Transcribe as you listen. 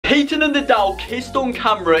Payton and Nidal kissed on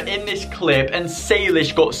camera in this clip and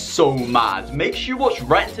Salish got so mad. Make sure you watch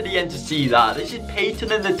right to the end to see that. This is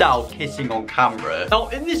Payton and Nidal kissing on camera. Now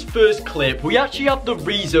in this first clip, we actually have the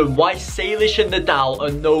reason why Salish and Nidal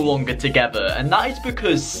are no longer together. And that is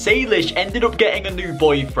because Salish ended up getting a new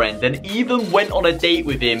boyfriend and even went on a date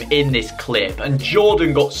with him in this clip. And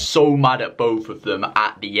Jordan got so mad at both of them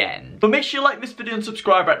at the end. But make sure you like this video and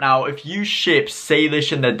subscribe right now if you ship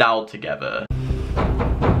Salish and Nidal together.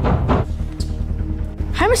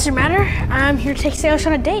 Hi, Mr. Matter. I'm here to take Salish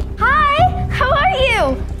on a date. Hi, how are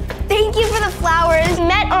you? Thank you for the flowers.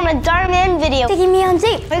 Met on a Darman video. Taking me on a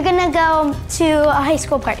date. We're gonna go to a high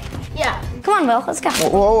school party. Yeah. Come on, Will, let's go.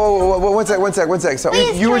 Whoa, one sec. So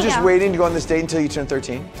please, you were just waiting to go on this date until you turned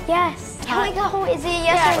 13? Yes. Can we go? Is it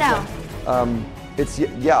yes or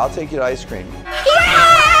no? Yeah, I'll take you to ice cream.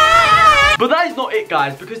 But that is not it,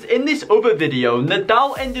 guys, because in this other video,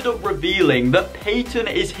 Nidal ended up revealing that Payton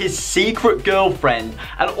is his secret girlfriend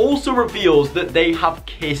and also reveals that they have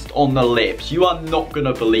kissed on the lips. You are not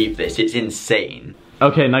gonna believe this, it's insane.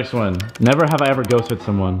 Okay, next one. Never have I ever ghosted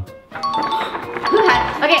someone. Who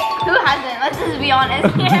hasn't? Let's just be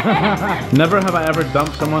honest here. Never have I ever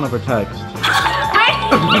dumped someone over text.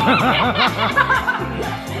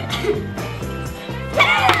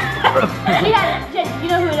 You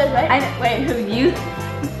know who it is, right? Wait, who, you?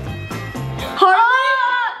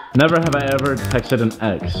 Never have I ever texted an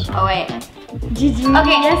ex. Oh, wait. Gigi,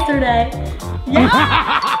 yesterday.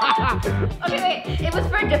 Okay, wait. It was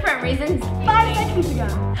for different reasons. 5 seconds ago.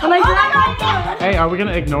 When I Hey, are we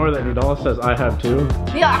gonna ignore that Nidal says I have too?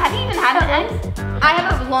 Yeah, have you even had an ex? I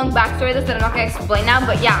have a long backstory that I'm not gonna explain now,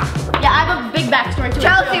 but yeah. Yeah, I have a big backstory to it.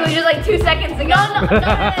 Chelsea was just like 2 seconds ago.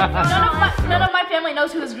 None of my family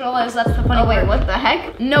knows who this girl is. That's the funny part. Wait, what the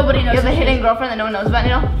heck? Nobody knows. You have a hidden girlfriend that no one knows about,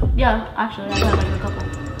 Nidal? Yeah, actually, I have like a couple.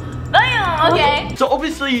 Damn, okay. So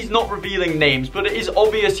obviously he's not revealing names, but it is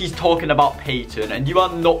obvious he's talking about Payton, and you are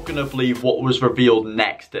not gonna believe what was revealed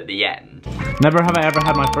next at the end. Never have I ever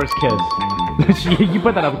had my first kiss. You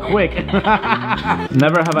put that up quick.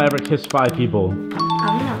 Never have I ever kissed 5 people.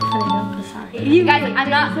 I'm not putting up a sign. You guys, I'm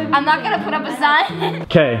not gonna put up a sign.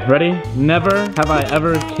 Okay, ready? Never have I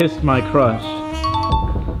ever kissed my crush.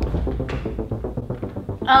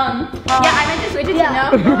 Yeah, I meant to switch it to no.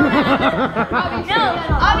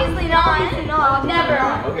 Obviously not. Never.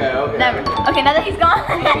 Okay. Never. Okay, now that he's gone.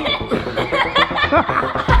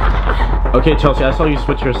 Okay, Chelsea, I saw you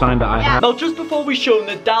switch your sign to I have. Now just before we show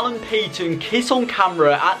Nidal and Payton kiss on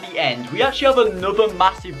camera at the end, we actually have another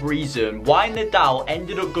massive reason why Nidal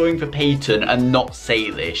ended up going for Payton and not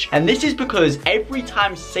Salish. And this is because every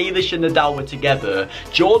time Salish and Nidal were together,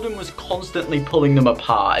 Jordan was constantly pulling them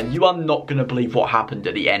apart, and you are not gonna believe what happened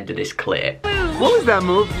at the end of this clip. What was that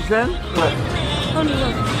move you said?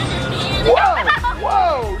 Whoa!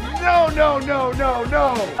 No.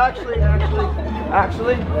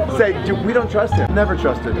 Actually. Say, we don't trust him. Never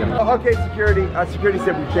trusted him. Okay, security. Security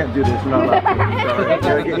said we can't do this. We're not allowed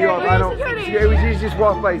to. Security, we just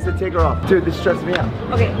walked by. He said, take her off. Dude, this stresses me out.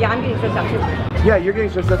 Okay, yeah, I'm getting stressed out too. Yeah, you're getting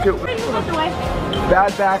stressed out too.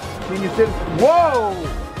 Bad back. Can you sit? Whoa!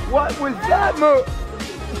 What was that move?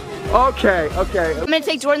 Okay. I'm gonna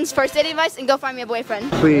take Jordan's first date advice and go find me a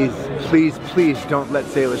boyfriend. Please don't let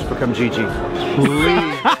Salish become Gigi.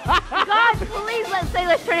 Please. God, please let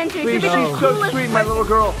Salish turn into Please, she's so sweet, my little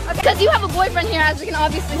girl. Because you have a boyfriend here, as we can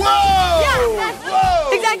obviously see. Whoa! Yeah,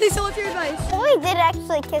 Whoa! Exactly, so what's your advice? Boy did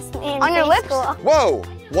actually kiss me in On your lips? school. Whoa!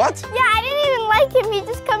 What? Yeah, I didn't even like him. He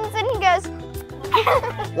just comes in and goes.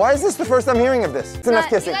 Why is this the first I'm hearing of this? It's enough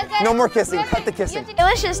kissing. No more kissing. Cut the kissing.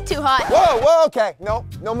 Salish is too hot. Whoa, okay. No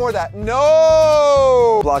more of that.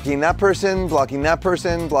 No! Blocking that person. I'm just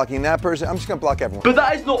gonna block everyone. But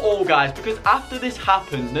that is not all, guys, because after this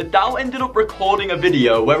happened, Nidal ended up recording a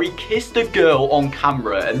video where he kissed a girl on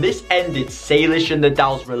camera, and this ended Salish and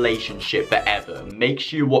Nidal's relationship forever. Make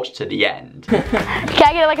sure you watch to the end. Can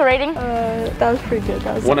I get like a rating? That was pretty good.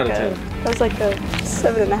 That was 1 out of 10. That was like a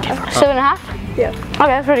 7.5. 7.5? Yeah. Okay,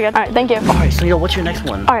 that's pretty good. All right, thank you. Alright, so what's your next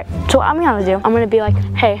one? Alright, so what I'm gonna do, I'm gonna be like,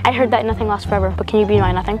 hey, I heard that nothing lasts forever, but can you be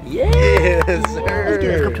my nothing? Yes, sir.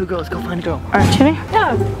 Let's go up to a girl, let's go find a girl. Alright, excuse me?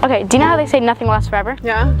 Yeah. Okay, do you know how they say nothing lasts forever?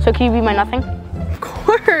 Yeah. So can you be my nothing? Of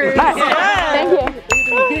course. Alright, thank you.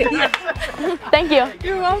 Thank you.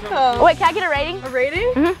 You're welcome. Wait, can I get a rating? A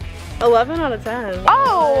rating? Mm-hmm. 11 out of 10.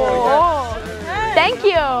 Oh! Thank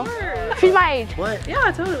you. She's my age. What?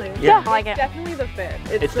 Yeah, totally. Yeah, I like it. Definitely the fit.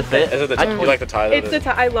 It's the fit? Is it the tie? You like the tie? It's the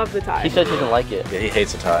tie. I love the tie. He says he doesn't like it. Yeah, he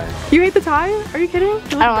hates the tie. You hate the tie? Are you kidding?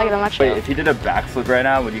 I don't like it that much. Wait, if he did a backflip right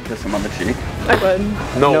now, would you kiss him on the cheek? I would.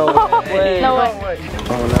 No. No way.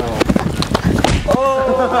 Oh no.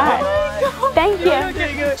 Oh. Alright. Thank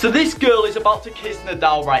you. So this girl is about to kiss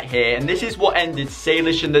Nidal right here, and this is what ended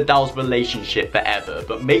Salish and Nidal's relationship forever.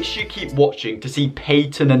 But make sure you keep watching to see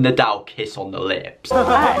Payton and Nidal kiss on the lips.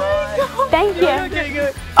 Thank you.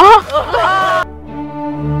 Oh.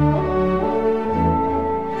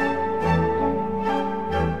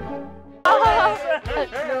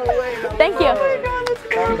 Thank you.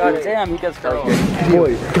 God damn, he gets dark.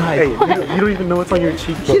 Boy, guys, you don't even know what's on your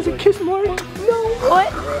cheek. She's a kiss mark. No.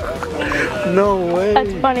 What? No way.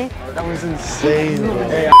 That's funny. That was insane.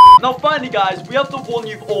 Now finally guys, we have the one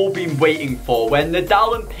you've all been waiting for, when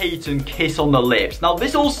Nidal and Payton kiss on the lips. Now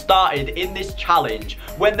this all started in this challenge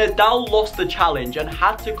when Nidal lost the challenge and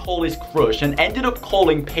had to call his crush and ended up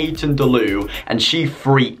calling Payton Delu, and she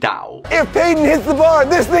freaked out. If Payton hits the bar,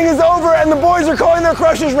 this thing is over and the boys are calling their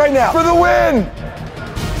crushes right now for the win.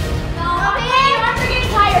 Hey, I'm getting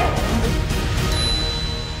tired.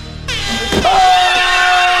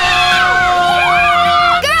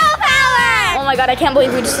 Oh my god, I can't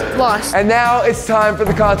believe we just lost. And now it's time for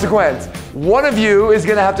the consequence. One of you is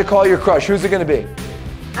gonna have to call your crush. Who's it gonna be?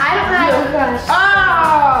 I don't have a crush.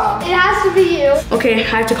 Oh! It has to be you. Okay, I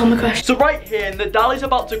have to call my crush. So right here, Nidal is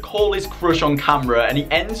about to call his crush on camera, and he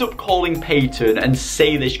ends up calling Payton, and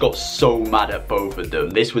Salish got so mad at both of them.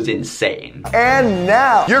 This was insane. And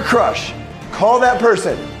now, your crush. Call that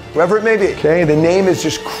person, whoever it may be. Okay, the name is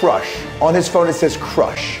just Crush. On his phone it says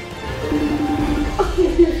Crush.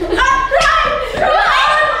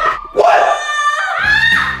 What?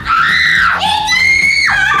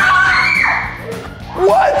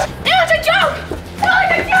 What? It was a joke! It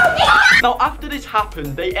was a joke! Now after this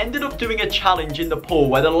happened, they ended up doing a challenge in the pool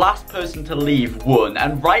where the last person to leave won,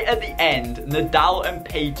 and right at the end, Nidal and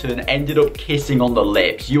Payton ended up kissing on the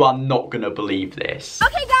lips. You are not gonna believe this.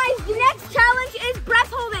 Okay guys, the next challenge is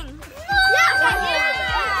breath holding.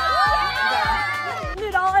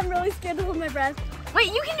 Nidal, I'm really scared to hold my breath. Wait,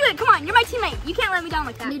 you can do it. Come on, you're my teammate. You can't let me down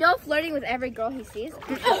like that. Nidal flirting with every girl he sees.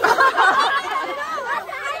 I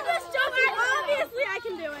just joking. Obviously, I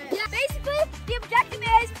can do it. Yeah. Basically, the objective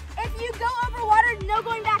is if you go over water, no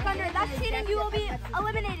going back under. That's cheating. You will be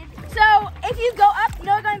eliminated. So if you go up,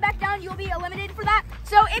 no going back down, you will be eliminated for that.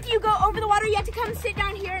 So if you go over the water, you have to come sit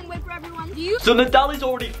down here and wait for everyone. So Nidal is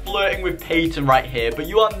already flirting with Payton right here, but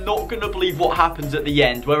you are not gonna believe what happens at the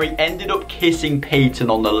end where he ended up kissing Payton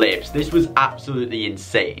on the lips. This was absolutely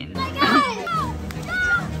insane.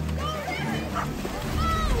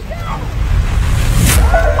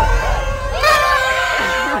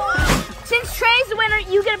 Since Trey's the winner,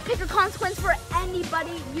 you get to pick a consequence for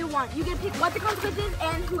anybody you want. You get to pick what the consequence is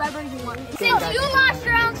and whoever you want. Since you lost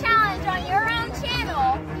your own challenge on your own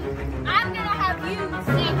channel, I'm gonna have you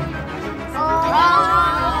sing.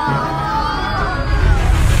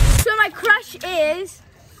 So my crush is...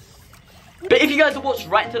 But if you guys have watched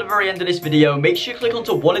right to the very end of this video, make sure you click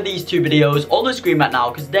onto one of these two videos on the screen right now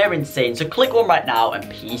because they're insane. So click one right now and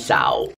peace out.